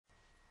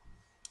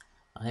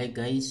Hi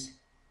guys,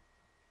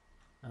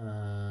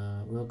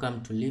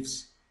 welcome to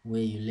Lives,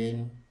 where you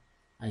learn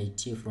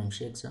IT from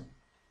Shakespeare.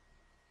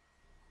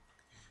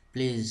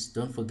 Please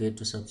don't forget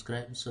to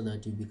subscribe so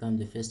that you become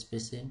the first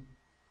person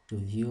to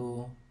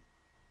view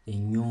the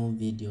new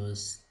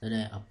videos that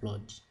I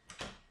upload.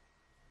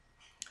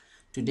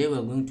 Today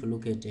we're going to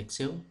look at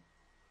Excel.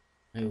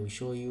 I will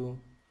show you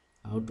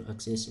how to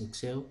access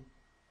Excel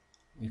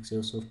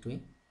software.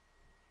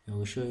 I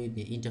will show you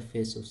the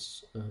interface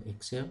of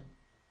Excel.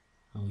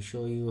 I will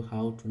show you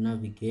how to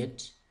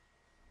navigate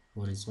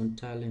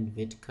horizontally and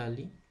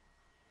vertically.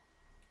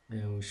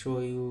 I will show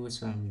you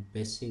some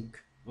basic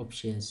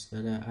options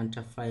that are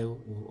under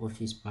file or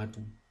office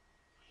button.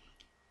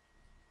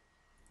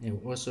 I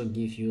will also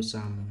give you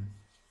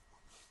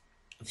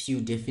a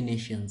few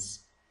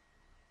definitions.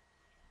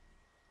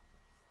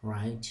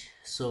 Right,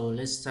 so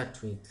let's start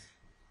with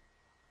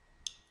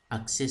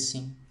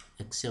accessing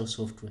Excel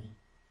software.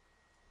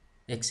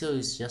 Excel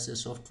is just a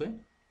software.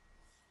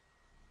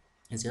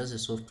 It's just a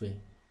software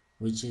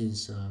which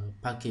is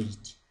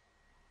packaged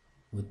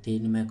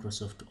within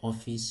Microsoft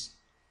Office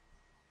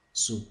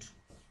suite.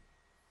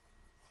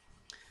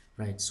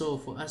 Right, so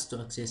for us to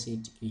access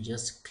it, you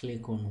just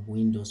click on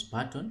Windows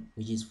button,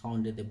 which is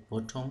found at the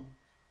bottom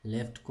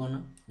left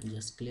corner. You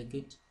just click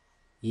it.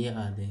 Here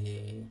are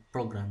the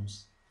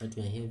programs that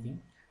we are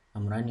having.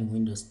 I'm running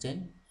Windows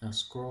 10. I'll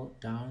scroll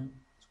down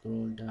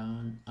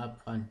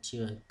up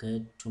until I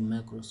get to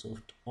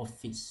Microsoft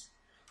Office.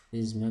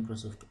 This is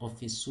Microsoft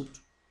Office suite,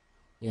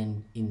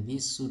 and in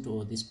this suite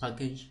or this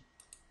package,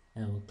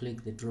 I will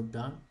click the drop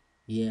down.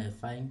 Here I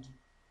find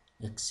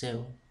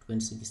Excel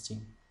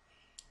 2016.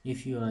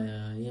 If you are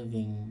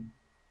having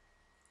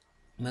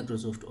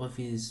Microsoft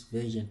Office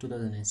version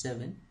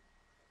 2007,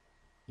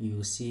 you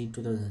will see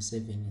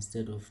 2007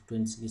 instead of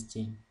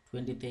 2016.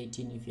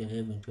 2013 if you are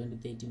having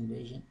 2013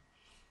 version.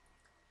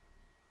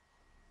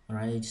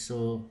 Right,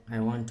 so I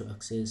want to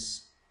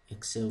access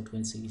Excel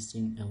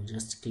 2016. I will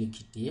just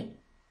click it here.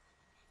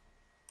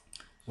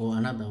 Or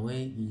another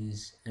way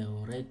is I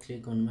will right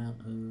click on my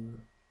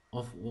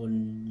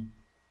on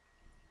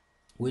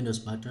Windows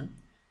button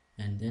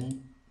and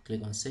then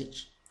click on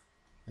search.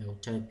 I will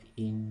type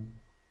in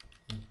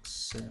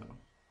Excel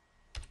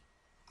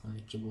on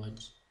the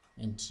keyboard,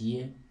 and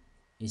here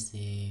is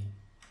the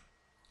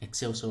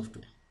Excel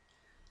software.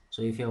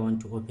 So if I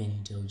want to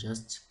open it, I'll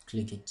just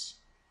click it.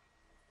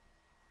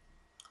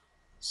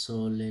 So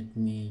let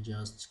me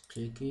just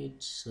click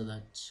it so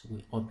that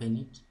we open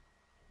it.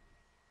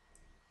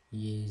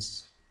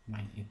 Here's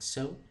my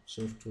Excel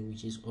software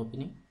which is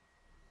opening.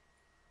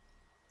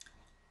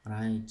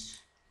 Right,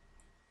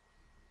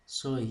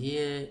 so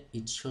here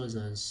it shows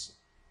us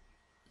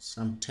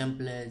some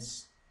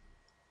templates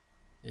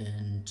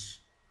and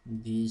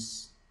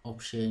this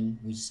option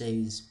which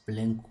says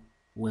blank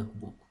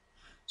workbook.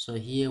 So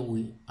here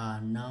we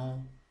are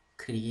now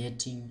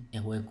creating a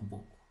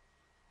workbook.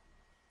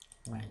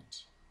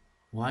 Right,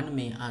 one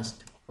may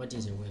ask, what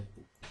is a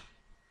workbook?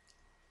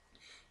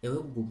 A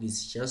workbook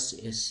is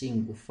just a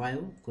single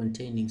file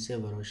containing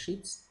several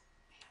sheets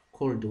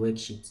called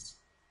worksheets,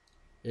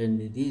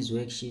 and these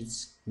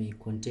worksheets may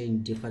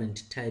contain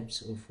different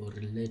types of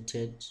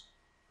related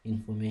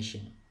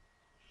information.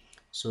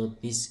 So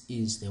this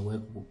is the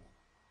workbook.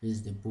 This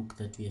is the book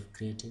that we have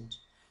created.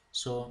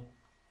 So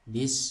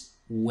this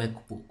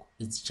workbook,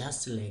 it's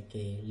just like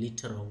a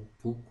literal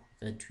book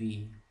that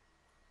we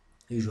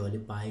usually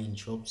buy in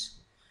shops,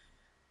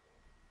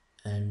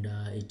 and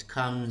it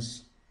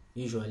comes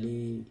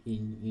usually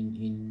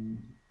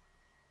in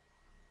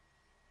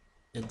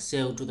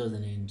Excel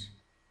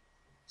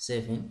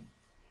 2007.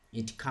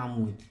 It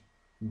comes with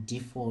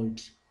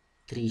default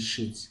 3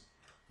 sheets,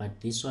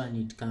 but this one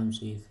it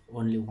comes with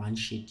only 1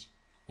 sheet.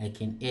 I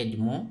can add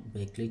more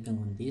by clicking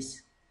on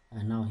this.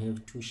 I now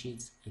have 2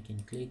 sheets. I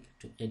can click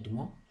to add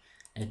more.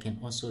 I can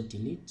also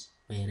delete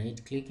by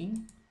right click,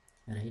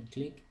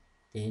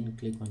 then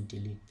click on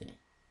delete there.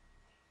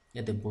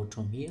 At the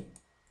bottom here,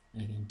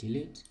 I can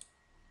delete.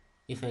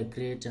 If I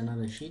create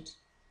another sheet,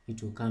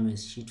 it will come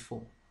as sheet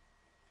 4.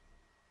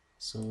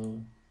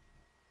 So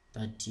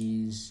that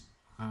is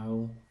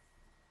how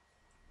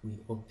we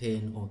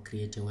open or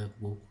create a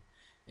workbook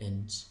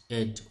and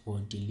add or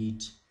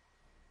delete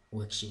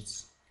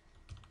worksheets.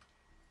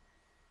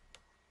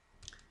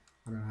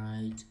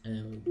 Right,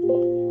 I will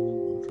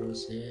go Control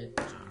Z.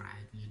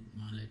 Alright,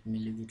 now let me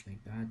leave it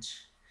like that.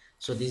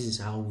 So this is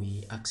how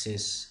we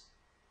access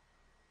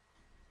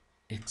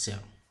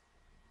Excel.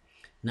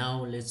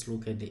 Now let's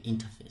look at the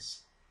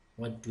interface.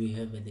 What do we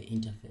have at the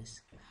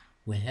interface?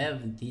 We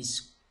have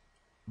this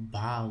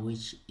bar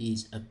which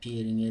is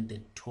appearing at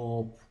the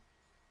top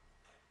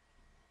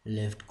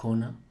left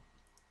corner.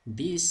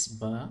 This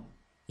bar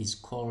is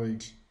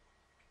called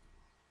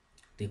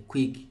the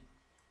quick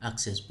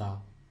access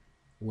bar,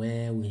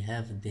 where we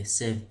have the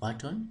save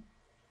button.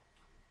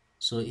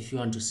 So if you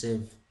want to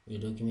save your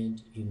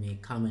document, you may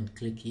come and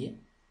click here,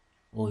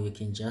 or you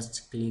can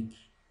just click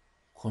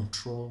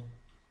Ctrl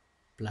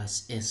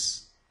plus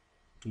S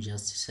to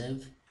just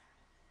save.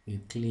 You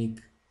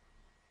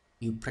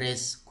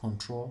press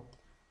Ctrl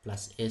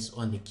plus S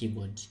on the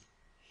keyboard.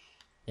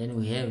 Then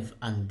we have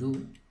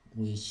undo,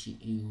 which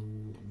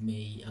you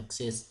may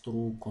access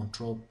through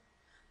Control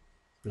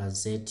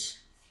plus Z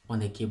on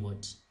the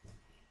keyboard.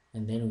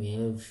 And then we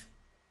have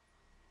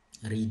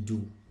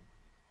redo,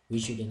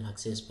 which you can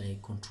access by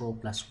Control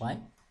plus Y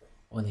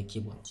on the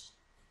keyboard.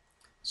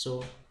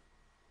 So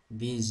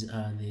these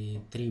are the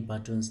three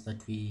buttons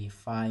that we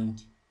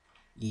find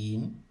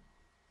in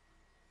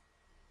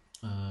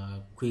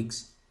quick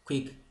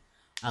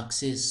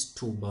access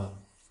toolbar.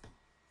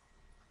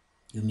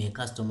 You may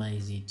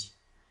customize it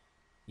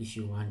if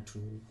you want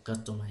to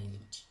customize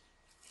it.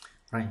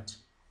 Right,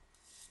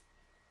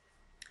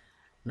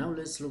 now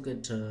let's look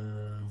at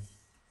the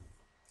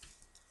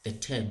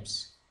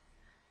tabs.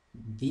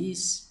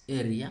 This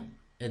area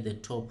at the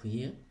top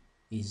here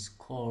is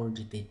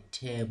called the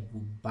tab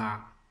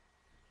bar.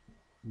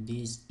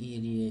 This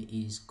area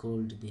is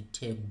called the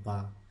tab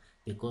bar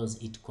because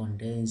it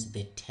contains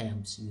the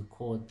tabs. We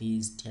call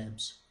these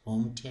tabs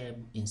home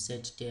tab,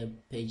 insert tab,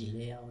 page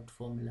layout,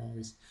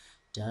 formulas,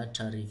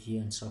 data review,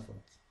 and so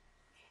forth.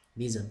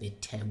 These are the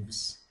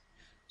tabs.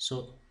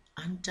 So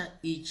under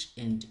each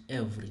and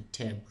every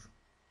tab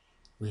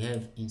we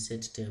have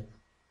insert tab.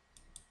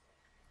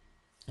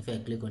 If I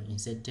click on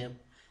insert tab,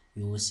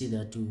 you will see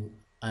that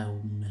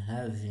I'm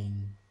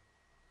having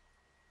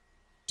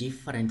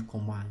different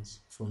commands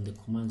from the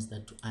commands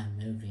that I'm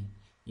having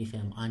if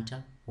I'm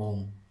under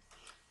home.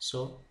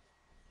 So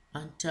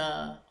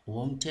under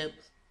home tab,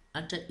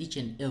 under each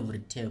and every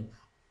tab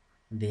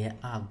there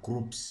are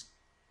groups,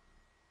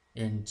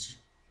 and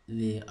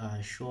they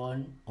are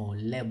shown or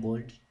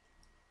labeled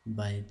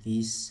by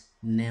this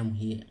name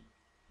here.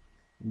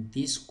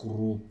 This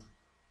group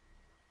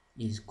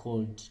is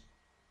called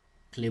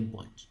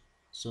clipboard.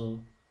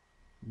 So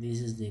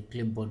this is the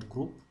clipboard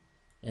group,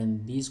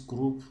 and this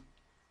group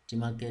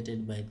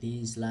demarcated by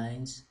these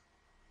lines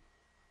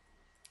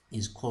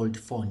is called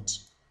font.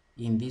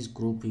 In this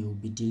group you will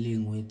be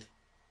dealing with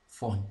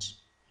font.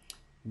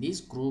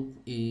 This group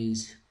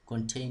is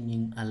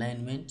containing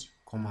alignment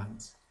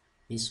commands.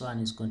 This one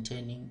is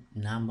containing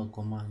number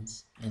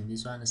commands, and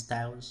this one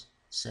styles,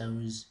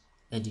 cells,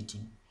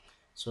 editing.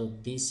 So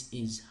this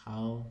is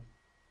how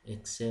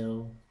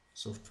Excel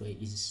software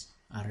is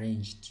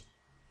arranged.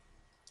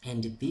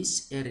 And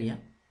this area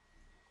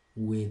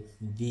with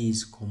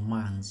these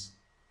commands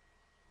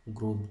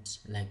grouped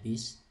like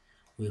this,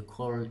 we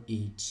call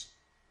it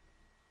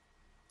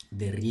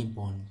the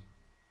ribbon.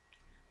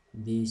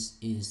 This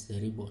is the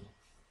ribbon.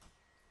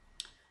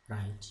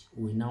 Right,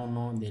 we now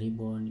know the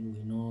ribbon,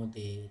 we know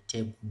the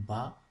tab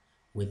bar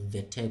with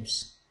the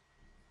tabs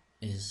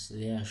as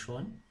they are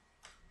shown.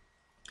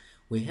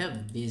 We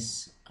have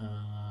this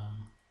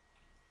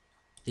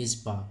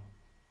bar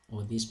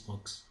or this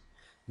box.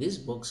 This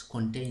box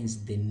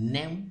contains the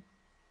name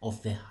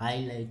of the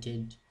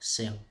highlighted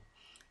cell.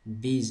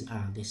 These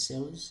are the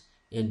cells,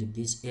 and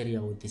this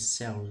area with the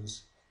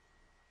cells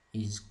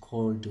is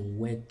called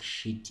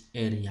worksheet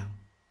area.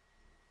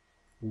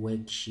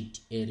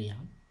 Worksheet area,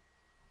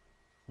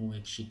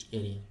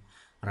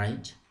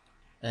 right?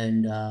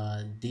 And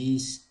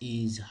this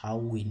is how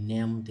we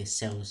name the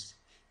cells.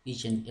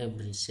 Each and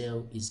every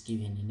cell is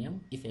given a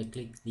name. If I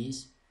click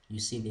this, you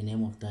see the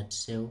name of that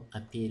cell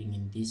appearing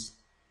in this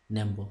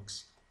name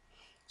box.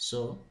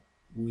 So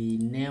we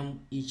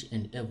name each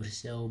and every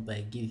cell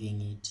by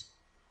giving it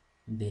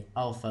the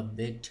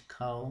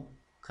alphabetical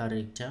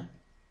character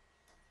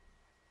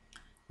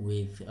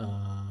with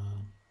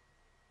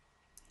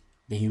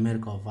the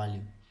numerical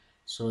value.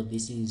 So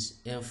this is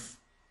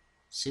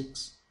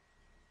F6,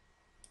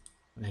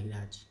 like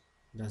that.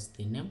 That's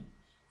the name,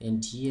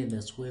 and here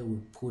that's where we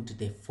put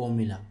the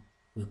formula.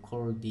 We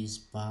call this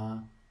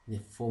bar the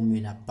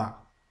formula bar.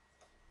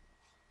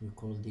 We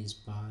call this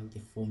bar the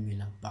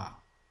formula bar.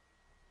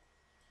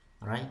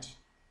 Right,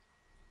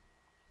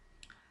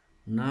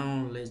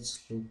 now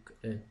let's look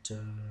at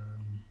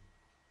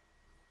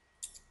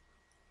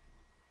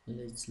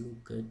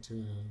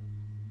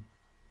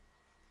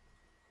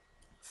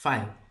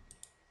file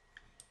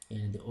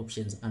and the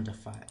options under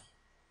file.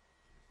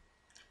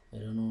 I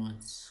don't know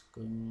what's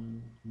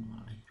going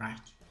on.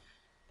 Right,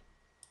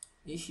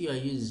 if you are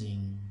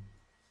using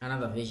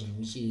another version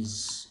which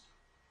is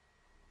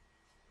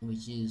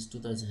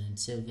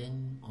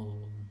 2007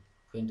 or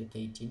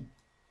 2013,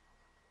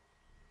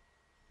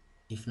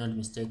 if not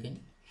mistaken,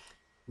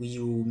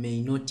 you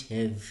may not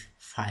have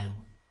file.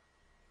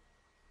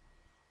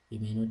 You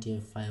may not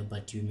have file,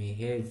 but you may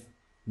have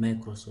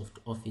Microsoft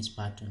Office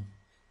button.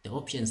 The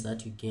options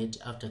that you get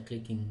after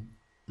clicking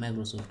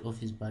Microsoft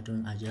Office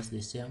button are just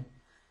the same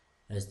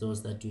as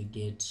those that you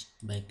get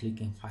by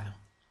clicking file.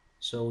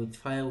 So with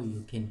file,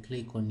 you can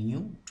click on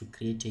new to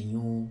create a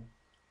new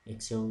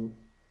Excel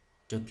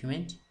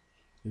document.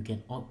 You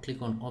can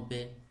click on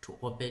open to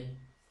open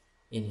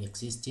an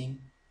existing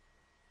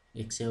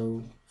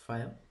Excel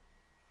file.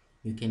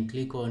 You can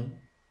click on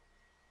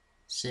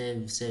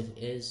save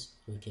as,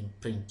 or you can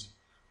print,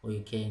 or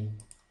you can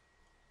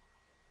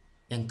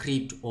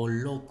encrypt or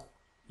lock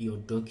your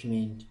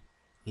document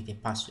with a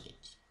password.